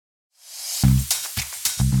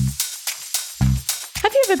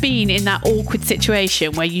you ever been in that awkward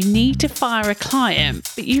situation where you need to fire a client,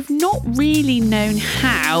 but you've not really known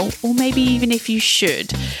how, or maybe even if you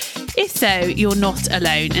should? If so, you're not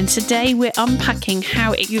alone. And today we're unpacking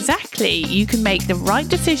how exactly you can make the right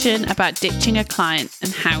decision about ditching a client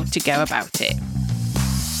and how to go about it.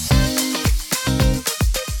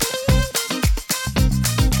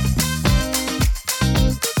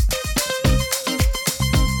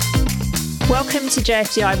 Welcome to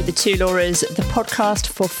JFDI with the Two Lauras, the podcast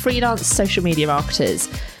for freelance social media marketers.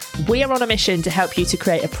 We are on a mission to help you to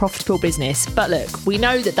create a profitable business. But look, we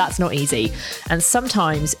know that that's not easy. And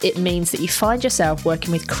sometimes it means that you find yourself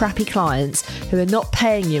working with crappy clients who are not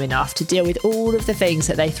paying you enough to deal with all of the things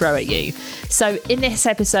that they throw at you. So in this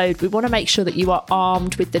episode, we want to make sure that you are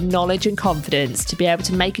armed with the knowledge and confidence to be able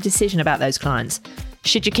to make a decision about those clients.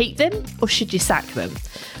 Should you keep them or should you sack them?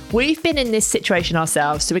 We've been in this situation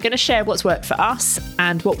ourselves, so we're going to share what's worked for us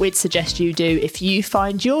and what we'd suggest you do if you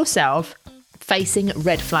find yourself facing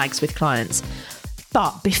red flags with clients.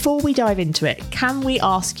 But before we dive into it, can we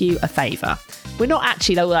ask you a favour? We're not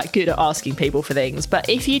actually all that good at asking people for things, but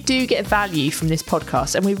if you do get value from this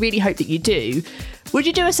podcast, and we really hope that you do, would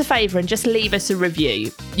you do us a favour and just leave us a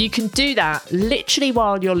review? You can do that literally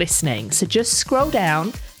while you're listening. So just scroll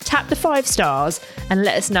down, tap the 5 stars and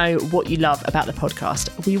let us know what you love about the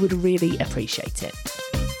podcast. We would really appreciate it.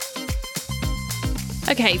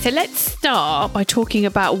 Okay, so let's start by talking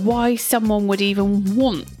about why someone would even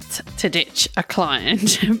want to ditch a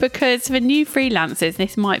client. Because for new freelancers,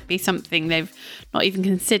 this might be something they've not even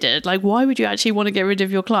considered. Like, why would you actually want to get rid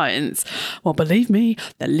of your clients? Well, believe me,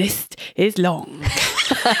 the list is long.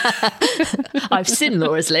 I've seen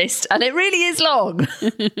Laura's list and it really is long.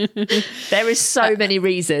 There is so many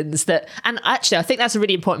reasons that, and actually I think that's a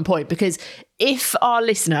really important point, because if our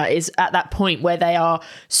listener is at that point where they are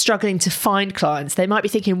struggling to find clients, they might be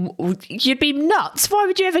thinking, you'd be nuts. Why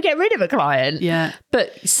would you ever get rid of a client? Yeah.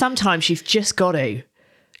 But sometimes you've just got to.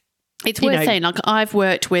 It's worth saying, like, I've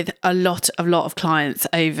worked with a lot of clients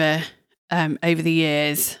over the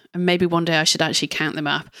years, and maybe one day I should actually count them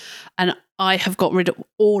up. And I have got rid of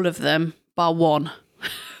all of them bar one.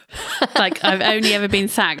 Like, I've only ever been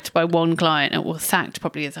sacked by one client. Well, sacked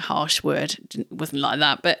probably is a harsh word. It wasn't like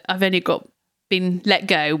that, but I've only been let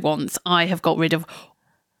go once. I have got rid of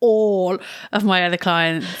all of my other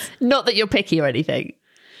clients. Not that you're picky or anything.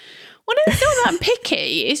 Well, no, it's not that I'm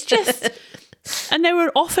picky. It's just... And there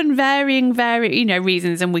were often varying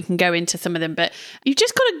reasons, and we can go into some of them. But you've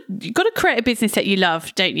got to create a business that you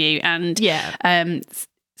love, don't you? And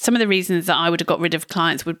some of the reasons that I would have got rid of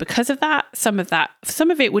clients would because of that. Some of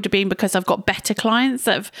it would have been because I've got better clients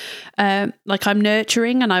that have, like, I'm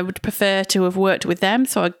nurturing, and I would prefer to have worked with them.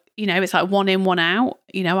 So it's like one in, one out.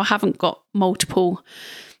 I haven't got multiple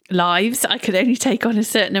lives. I could only take on a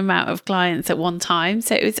certain amount of clients at one time.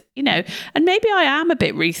 So it was, and maybe I am a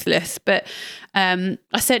bit ruthless, but I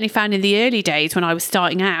certainly found in the early days when I was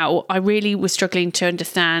starting out, I really was struggling to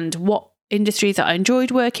understand what industries that I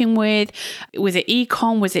enjoyed working with. Was it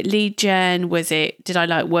e-com? Was it lead gen? Did I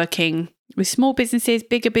like working with small businesses,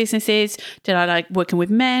 bigger businesses? Did I like working with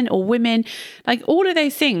men or women? Like, all of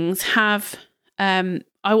those things have,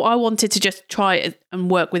 I wanted to just try and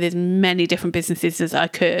work with as many different businesses as I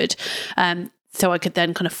could, so I could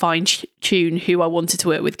then kind of fine tune who I wanted to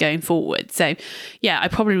work with going forward. So, yeah, I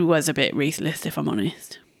probably was a bit ruthless, if I'm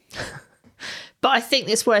honest. But I think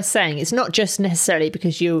it's worth saying, it's not just necessarily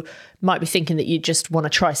because you might be thinking that you just want to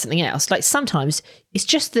try something else. Like, sometimes it's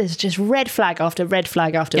just there's just red flag after red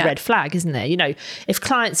flag after red flag, isn't there? If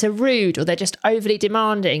clients are rude or they're just overly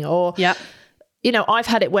demanding, or, I've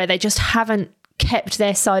had it where they just haven't kept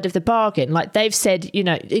their side of the bargain. Like, they've said,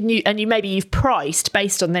 maybe you've priced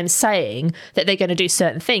based on them saying that they're going to do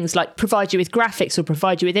certain things, like provide you with graphics or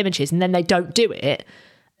provide you with images, and then they don't do it.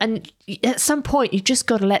 And at some point, you've just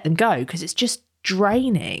got to let them go, because it's just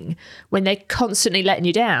draining when they're constantly letting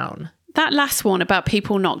you down. That last one about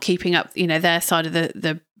people not keeping up, their side of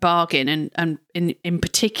the bargain, and in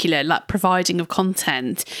particular, like, providing of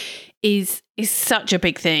content is such a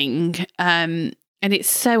big thing. And it's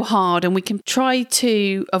so hard, and we can try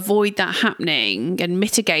to avoid that happening and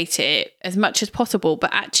mitigate it as much as possible.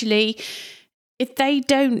 But actually, if they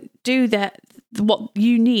don't do that, what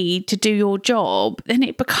you need to do your job, then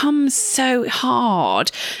it becomes so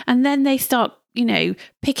hard. And then they start,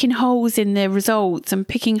 picking holes in their results and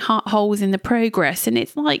picking holes in the progress. And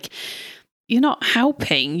it's like, you're not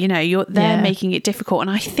helping, they're making it difficult. And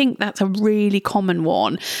I think that's a really common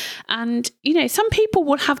one. And, some people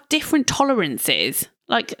will have different tolerances.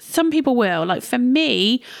 Like, some people will. Like, for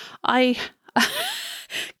me,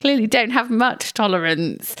 clearly don't have much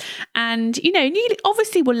tolerance. And, you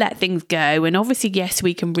obviously will let things go. And obviously, yes,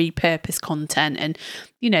 we can repurpose content. And,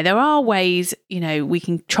 there are ways, we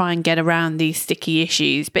can try and get around these sticky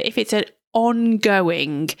issues. But if it's an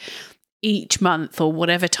ongoing each month or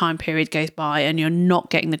whatever time period goes by and you're not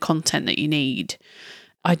getting the content that you need,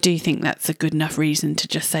 I do think that's a good enough reason to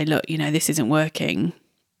just say, look, this isn't working.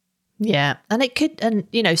 Yeah. And it could, and,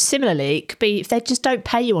 similarly, it could be if they just don't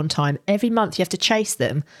pay you on time, every month you have to chase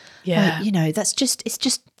them. Yeah. It's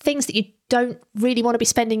just things that you don't really want to be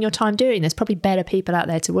spending your time doing. There's probably better people out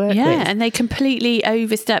there to work with. Yeah. And they completely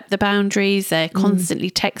overstep the boundaries. They're constantly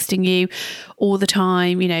texting you all the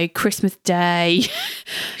time, Christmas Day,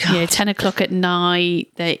 10 o'clock at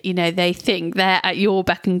night. They think they're at your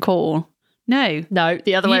beck and call. No,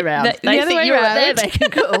 the other way around. They think you're at their beck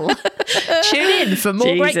and call. Tune in for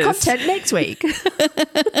more great content next week.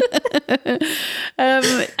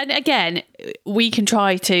 And again, we can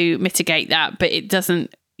try to mitigate that, but it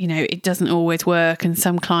doesn't, it doesn't always work. And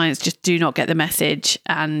some clients just do not get the message,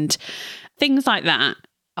 and things like that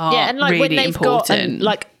are really when they've important.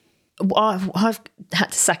 I've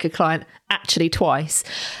had to sack a client actually twice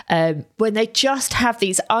when they just have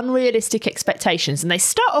these unrealistic expectations, and they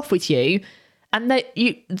start off with you and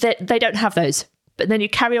they don't have those, but then you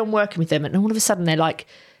carry on working with them and all of a sudden they're like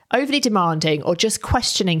overly demanding or just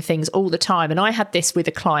questioning things all the time. And I had this with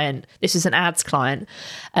a client, this was an ads client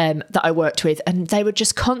that I worked with, and they were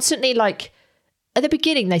just constantly at the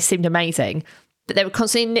beginning they seemed amazing, but they were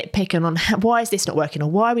constantly nitpicking on why is this not working or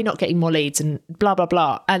why are we not getting more leads and blah, blah,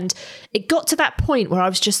 blah. And it got to that point where I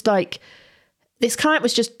was just this client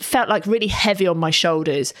felt like really heavy on my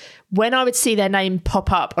shoulders. When I would see their name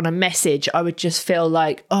pop up on a message, I would just feel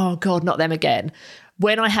like, oh God, not them again.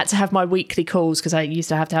 When I had to have my weekly calls, because I used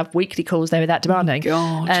to have weekly calls, they were that demanding.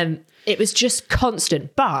 Oh God. It was just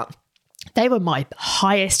constant, but they were my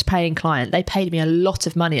highest paying client. They paid me a lot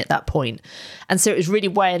of money at that point. And so it was really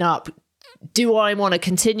weighing up, do I want to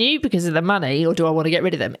continue because of the money or do I want to get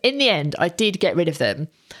rid of them? In the end, I did get rid of them.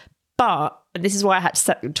 But, and this is why I had to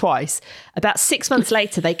sack them twice, about 6 months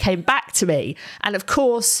later, they came back to me. And of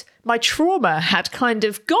course, my trauma had kind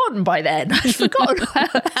of gone by then. I'd forgotten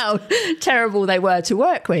how terrible they were to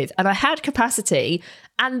work with. And I had capacity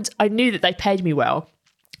and I knew that they paid me well.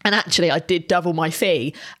 And actually, I did double my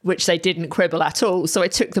fee, which they didn't quibble at all. So I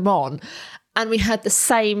took them on. And we had the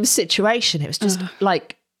same situation. It was just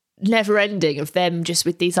never ending of them just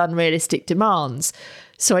with these unrealistic demands.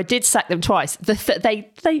 So I did sack them twice.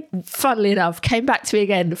 They funnily enough, came back to me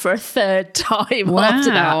again for a third time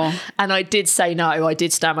after that. And I did say no. I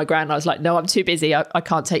did stand my ground. I was like, no, I'm too busy. I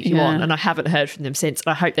can't take you on. And I haven't heard from them since.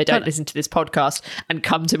 And I hope they don't listen to this podcast and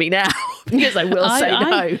come to me now because I will say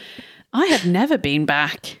no. I have never been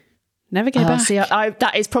back. Never go back. See,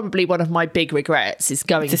 that is probably one of my big regrets is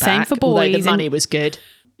going back. It's the same for boys. Although the money was good.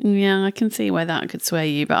 Yeah, I can see why that could sway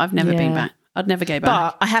you, but I've never been back. I'd never go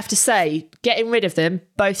back. But I have to say, getting rid of them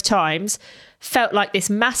both times felt like this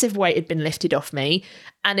massive weight had been lifted off me.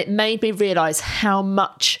 And it made me realise how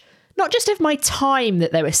much, not just of my time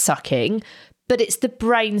that they were sucking, but it's the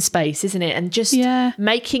brain space, isn't it? And just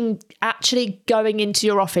making actually going into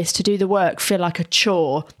your office to do the work feel like a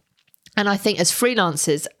chore. And I think as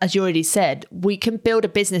freelancers, as you already said, we can build a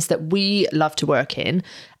business that we love to work in.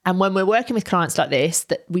 And when we're working with clients like this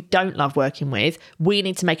that we don't love working with, we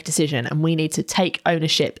need to make a decision and we need to take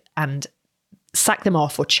ownership and sack them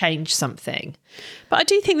off or change something. But I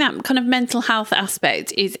do think that kind of mental health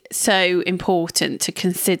aspect is so important to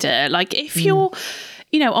consider. Like if you're,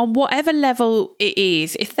 on whatever level it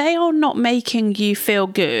is, if they are not making you feel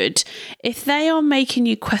good, if they are making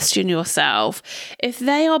you question yourself, if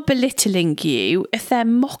they are belittling you, if they're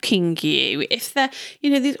mocking you, if they're,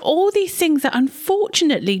 there's all these things that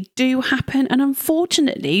unfortunately do happen. And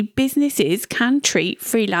unfortunately, businesses can treat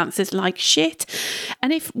freelancers like shit.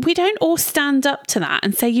 And if we don't all stand up to that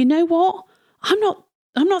and say, you know what, I'm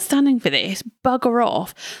not standing for this, bugger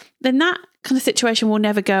off, then that kind of situation will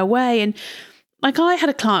never go away. And like I had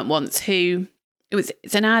a client once who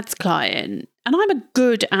it's an ads client, and I'm a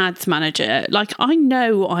good ads manager. Like I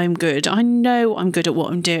know I'm good. I know I'm good at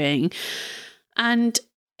what I'm doing. And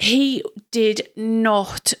he did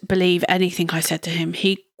not believe anything I said to him.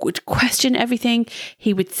 He would question everything.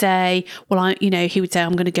 He would say, I'm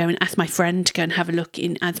going to go and ask my friend to go and have a look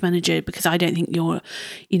in Ads Manager because I don't think you're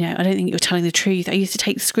telling the truth. I used to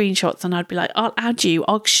take screenshots and I'd be like, I'll add you.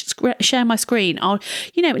 I'll share my screen. And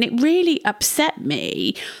it really upset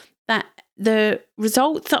me that the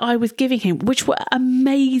results that I was giving him, which were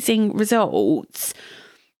amazing results,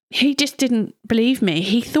 he just didn't believe me.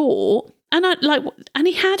 He thought And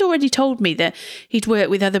he had already told me that he'd worked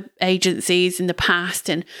with other agencies in the past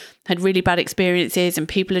and had really bad experiences, and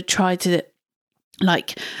people had tried to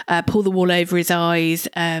pull the wool over his eyes.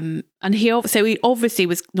 And he obviously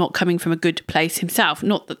was not coming from a good place himself.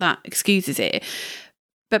 Not that excuses it,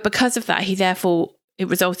 but because of that, it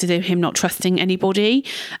resulted in him not trusting anybody.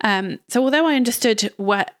 So although I understood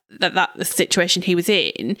that the situation he was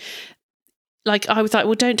in, I was like,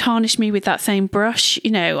 well, don't tarnish me with that same brush.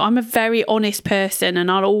 I'm a very honest person,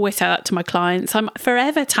 and I'll always say that to my clients. I'm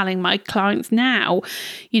forever telling my clients now,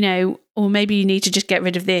 or maybe you need to just get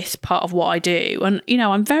rid of this part of what I do. And,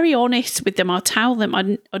 I'm very honest with them. I'll tell them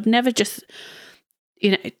I'd never just,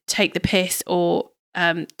 take the piss or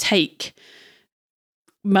take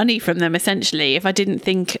money from them, essentially, if I didn't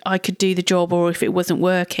think I could do the job or if it wasn't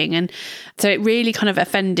working. And so it really kind of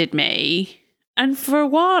offended me. And for a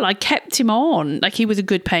while, I kept him on. He was a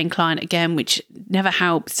good paying client again, which never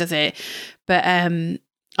helps, does it? But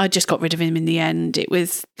I just got rid of him in the end. It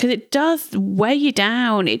was because it does weigh you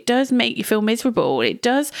down. It does make you feel miserable. It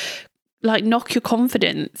does knock your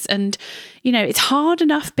confidence. And, it's hard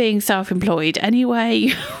enough being self-employed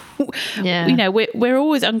anyway. Yeah. We're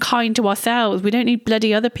always unkind to ourselves. We don't need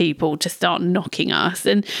bloody other people to start knocking us.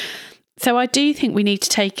 And so I do think we need to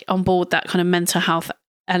take on board that kind of mental health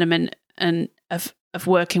element and of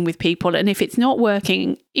working with people. And if it's not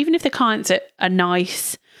working, even if the clients are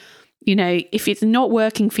nice, if it's not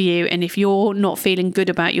working for you, and if you're not feeling good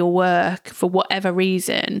about your work for whatever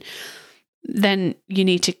reason, then you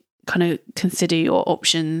need to kind of consider your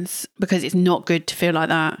options, because it's not good to feel like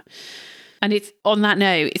that. And it's on that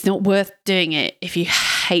note, it's not worth doing it if you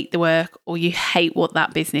hate the work, or you hate what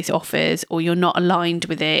that business offers, or you're not aligned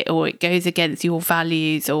with it, or it goes against your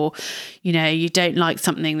values, or, you don't like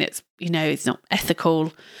something that's, it's not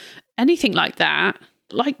ethical, anything like that.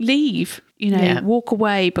 Leave, walk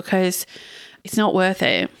away, because it's not worth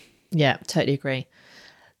it. Yeah, totally agree.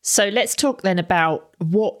 So let's talk then about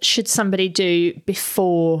what should somebody do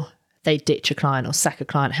before they ditch a client or sack a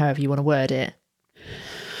client, however you want to word it.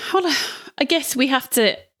 Well, I guess we have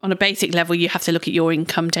to, on a basic level, you have to look at your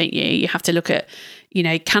income, don't you? You have to look at,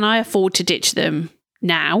 can I afford to ditch them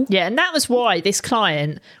now? Yeah, and that was why this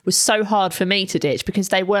client was so hard for me to ditch, because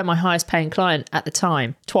they were my highest paying client at the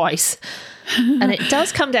time, twice. And it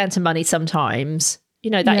does come down to money sometimes.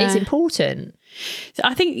 That is important. So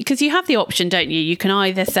I think because you have the option, don't you? You can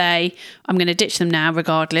either say, I'm going to ditch them now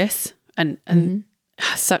regardless, and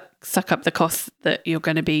suck up the costs that you're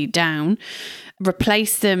going to be down,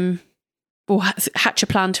 replace them, or hatch a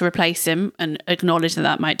plan to replace them and acknowledge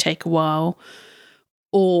that might take a while,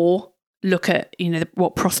 or look at,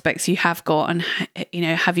 what prospects you have got, and,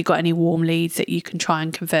 have you got any warm leads that you can try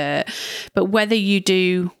and convert. But whether you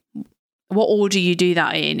do, what order you do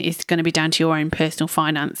that in is going to be down to your own personal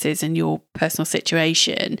finances and your personal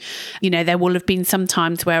situation. There will have been some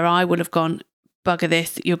times where I would have gone, bugger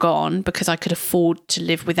this, you're gone, because I could afford to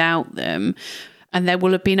live without them. And there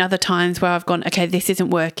will have been other times where I've gone, okay, this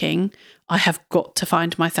isn't working. I have got to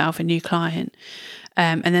find myself a new client.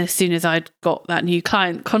 And then as soon as I'd got that new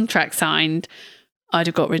client contract signed, I'd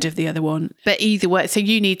have got rid of the other one. But either way, so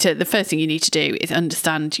the first thing you need to do is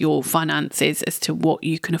understand your finances as to what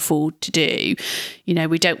you can afford to do.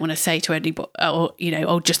 We don't want to say to anybody,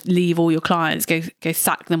 just leave all your clients, go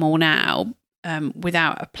sack them all now,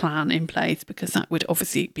 without a plan in place, because that would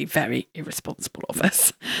obviously be very irresponsible of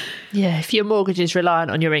us. Yeah, if your mortgage is reliant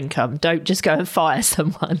on your income, don't just go and fire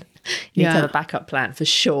someone. You need to have a backup plan for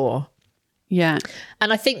sure. Yeah.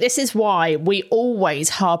 And I think this is why we always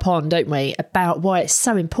harp on, don't we, about why it's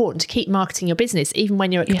so important to keep marketing your business, even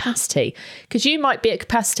when you're at capacity. Because you might be at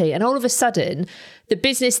capacity and all of a sudden, the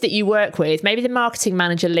business that you work with, maybe the marketing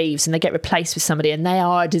manager leaves and they get replaced with somebody and they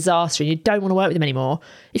are a disaster and you don't want to work with them anymore.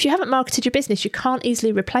 If you haven't marketed your business, you can't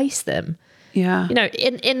easily replace them. Yeah.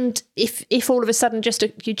 And if all of a sudden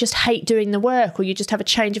you just hate doing the work, or you just have a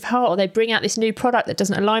change of heart, or they bring out this new product that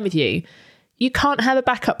doesn't align with you, you can't have a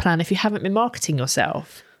backup plan if you haven't been marketing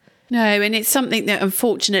yourself. No, and it's something that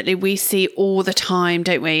unfortunately we see all the time,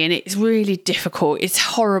 don't we? And it's really difficult. It's a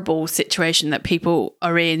horrible situation that people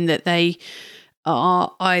are in, that they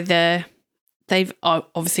are they've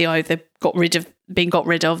obviously either been got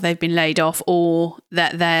rid of, they've been laid off, or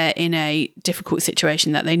that they're in a difficult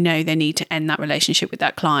situation that they know they need to end that relationship with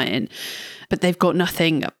that client, but they've got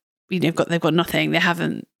nothing. They've got nothing. They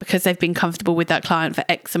haven't, because they've been comfortable with that client for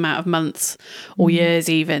X amount of months or years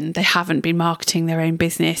even. They haven't been marketing their own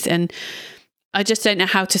business. And I just don't know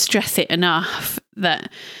how to stress it enough that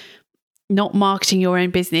not marketing your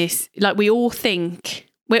own business, like we all think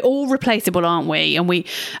We're all replaceable, aren't we? And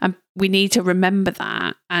we need to remember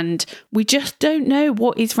that. And we just don't know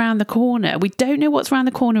what is around the corner. We don't know what's around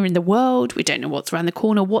the corner in the world. We don't know what's around the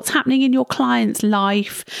corner, what's happening in your client's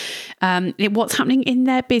life, what's happening in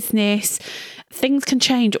their business. Things can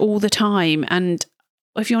change all the time. And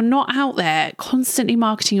if you're not out there constantly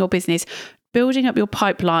marketing your business, building up your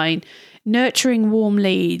pipeline, nurturing warm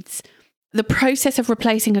leads, the process of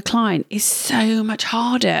replacing a client is so much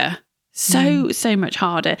harder. So much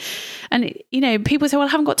harder. And, people say, well,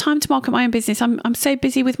 I haven't got time to market my own business. I'm so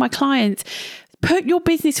busy with my clients. Put your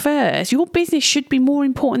business first. Your business should be more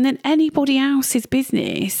important than anybody else's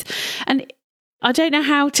business. And I don't know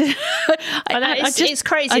how to. It's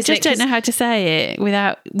crazy. I just don't know how to say it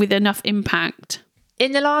with enough impact.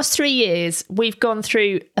 In the last 3 years, we've gone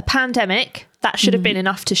through a pandemic. That should have been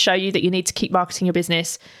enough to show you that you need to keep marketing your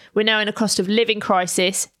business. We're now in a cost of living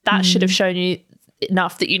crisis. That should have shown you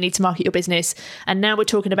enough that you need to market your business. And now we're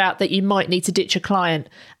talking about that you might need to ditch a client.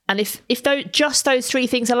 And if just those three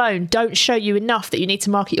things alone don't show you enough that you need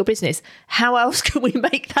to market your business, how else can we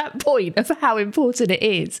make that point of how important it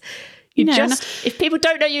is? If people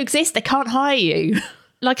don't know you exist, they can't hire you.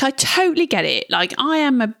 Like, I totally get it. Like, I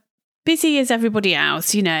am busy as everybody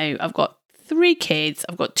else. I've got 3 kids,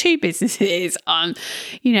 I've got 2 businesses,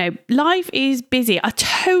 life is busy. I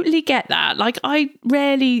totally get that. Like, I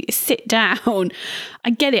rarely sit down. I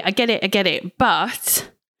get it.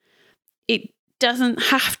 But it doesn't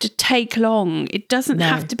have to take long. It doesn't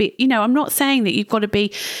have to be, I'm not saying that you've got to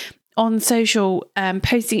be on social,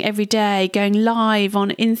 posting every day, going live on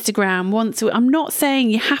Instagram once. I'm not saying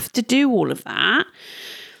you have to do all of that.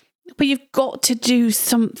 But you've got to do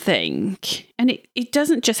something. And it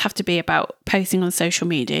doesn't just have to be about posting on social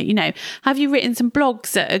media. Have you written some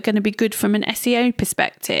blogs that are going to be good from an SEO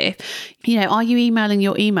perspective? Are you emailing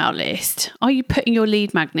your email list? Are you putting your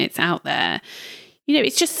lead magnets out there?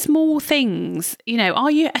 It's just small things.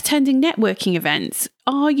 Are you attending networking events?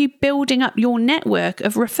 Are you building up your network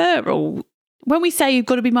of referral? When we say you've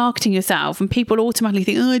got to be marketing yourself and people automatically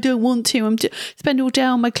think, I don't want to, spend all day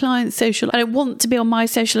on my client's social. I don't want to be on my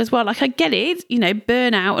social as well. Like, I get it,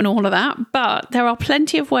 burnout and all of that. But there are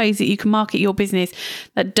plenty of ways that you can market your business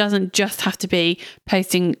that doesn't just have to be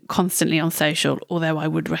posting constantly on social, although I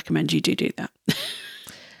would recommend you do that.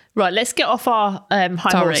 Right, let's get off our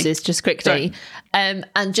high horses just quickly and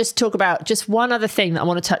just talk about just one other thing that I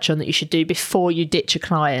want to touch on that you should do before you ditch a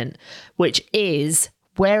client, which is,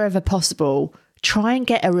 wherever possible, try and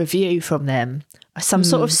get a review from them, some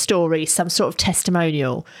sort of story, some sort of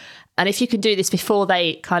testimonial. And if you can do this before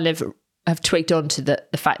they kind of have twigged on to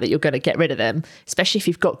the fact that you're going to get rid of them, especially if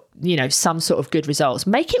you've got, some sort of good results,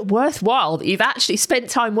 make it worthwhile that you've actually spent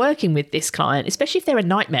time working with this client, especially if they're a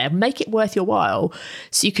nightmare. Make it worth your while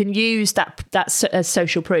so you can use that as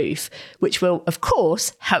social proof, which will, of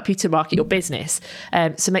course, help you to market your business.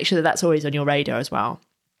 So make sure that that's always on your radar as well.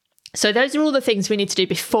 So those are all the things we need to do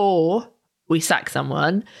before we sack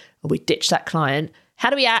someone or we ditch that client. How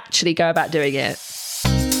do we actually go about doing it?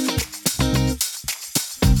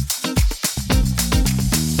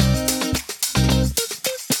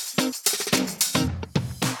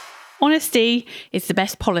 Honesty is the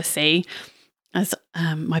best policy, as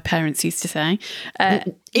my parents used to say.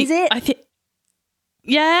 Is it? I think.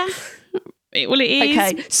 Yeah. Well, it is.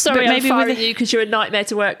 Okay. Sorry, I'm firing you because you're a nightmare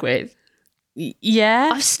to work with. Yeah.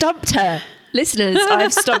 I've stumped her. Listeners,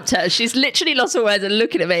 I've stumped her. She's literally lost her words and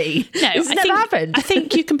looking at me. No, this has never happened. I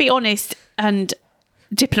think you can be honest and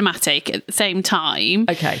diplomatic at the same time.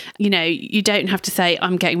 Okay. You don't have to say,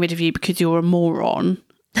 I'm getting rid of you because you're a moron.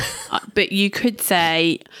 But you could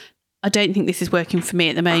say, I don't think this is working for me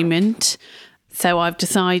at the moment. So I've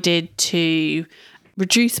decided to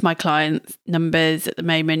reduce my client numbers at the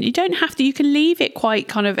moment. You don't have to, you can leave it quite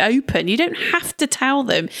kind of open. You don't have to tell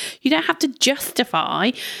them. You don't have to justify.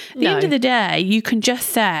 At the end of the day, you can just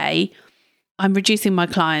say, I'm reducing my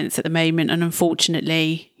clients at the moment and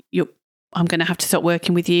unfortunately, I'm going to have to stop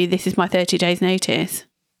working with you. This is my 30 days notice.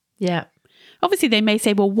 Yeah. Obviously, they may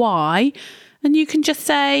say, well, why? And you can just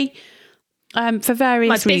say, for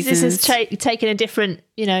various reasons. My business has taken a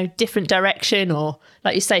different direction, or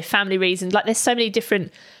like you say, family reasons. Like there's so many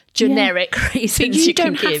different generic reasons you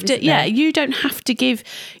can give. You don't have to give.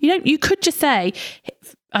 You could just say,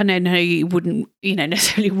 I know you wouldn't,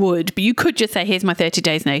 necessarily would, but you could just say, here's my 30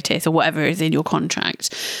 days notice or whatever is in your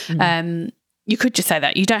contract. You could just say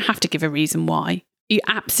that. You don't have to give a reason why. You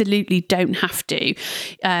absolutely don't have to.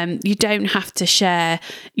 You don't have to share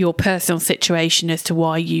your personal situation as to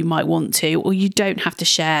why you might want to, or you don't have to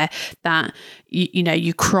share that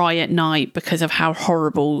you cry at night because of how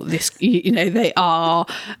horrible they are.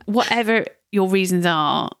 Whatever your reasons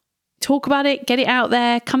are, talk about it, get it out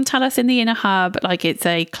there, come tell us in the Inner Hub. Like, it's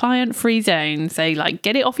a client-free zone. So like,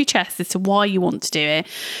 get it off your chest as to why you want to do it.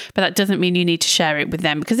 But that doesn't mean you need to share it with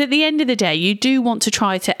them, because at the end of the day, you do want to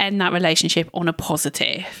try to end that relationship on a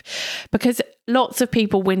positive, because lots of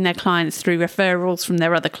people win their clients through referrals from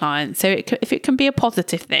their other clients. So if it can be a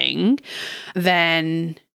positive thing,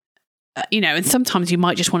 then and sometimes you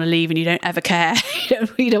might just want to leave and you don't ever care.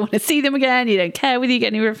 You don't want to see them again. You don't care whether you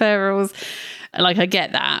get any referrals. Like, I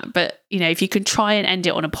get that. But, if you can try and end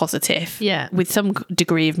it on a positive with some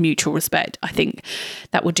degree of mutual respect, I think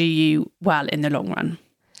that will do you well in the long run.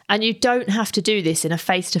 And you don't have to do this in a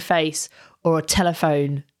face-to-face or a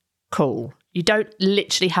telephone call. You don't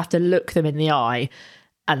literally have to look them in the eye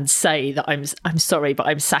and say that I'm sorry, but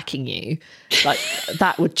I'm sacking you. Like,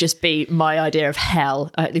 that would just be my idea of hell.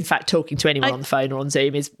 In fact, talking to anyone on the phone or on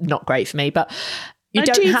Zoom is not great for me. But you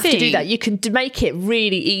don't have to do that. You can make it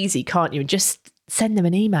really easy, can't you? And just send them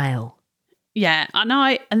an email. Yeah,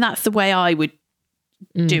 and that's the way I would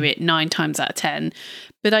do it 9 times out of 10.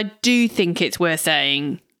 But I do think it's worth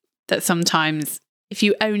saying that sometimes if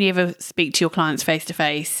you only ever speak to your clients face to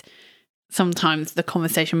face, sometimes the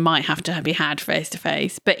conversation might have to be had face to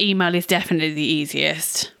face. But email is definitely the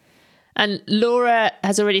easiest. And Laura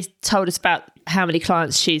has already told us about how many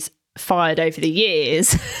clients she's fired over the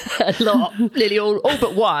years. A lot, nearly all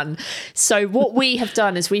but one. So what we have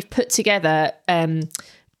done is we've put together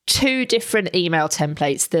 2 different email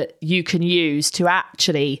templates that you can use to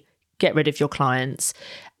actually get rid of your clients.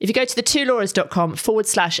 If you go to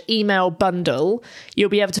thetwolauras.com/email bundle, you'll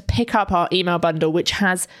be able to pick up our email bundle, which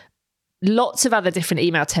has lots of other different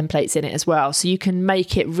email templates in it as well. So you can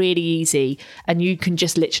make it really easy and you can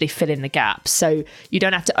just literally fill in the gaps. So you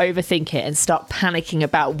don't have to overthink it and start panicking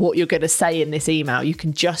about what you're going to say in this email. You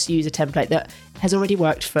can just use a template that has already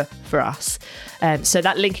worked for us. So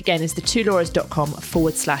that link again is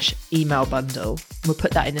thetwolauras.com/email bundle. We'll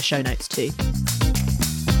put that in the show notes too.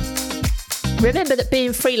 Remember that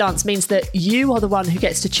being freelance means that you are the one who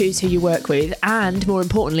gets to choose who you work with, and more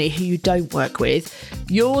importantly, who you don't work with.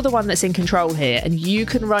 You're the one that's in control here, and you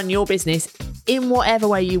can run your business in whatever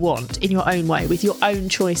way you want, in your own way, with your own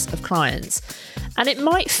choice of clients. And it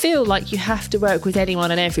might feel like you have to work with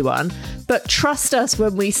anyone and everyone, but trust us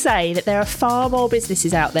when we say that there are far more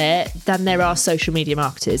businesses out there than there are social media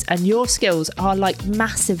marketers, and your skills are like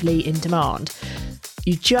massively in demand.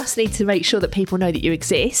 You just need to make sure that people know that you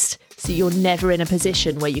exist, so you're never in a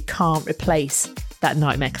position where you can't replace that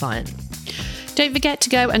nightmare client. Don't forget to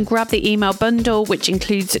go and grab the email bundle, which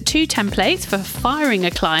includes 2 templates for firing a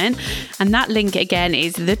client. And that link again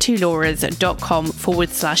is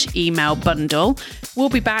thetwolauras.com/email bundle. We'll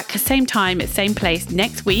be back same time, same place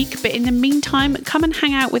next week. But in the meantime, come and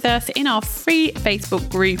hang out with us in our free Facebook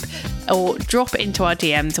group or drop into our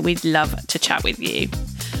DMs. We'd love to chat with you.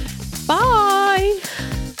 Bye.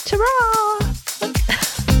 Ta-ra!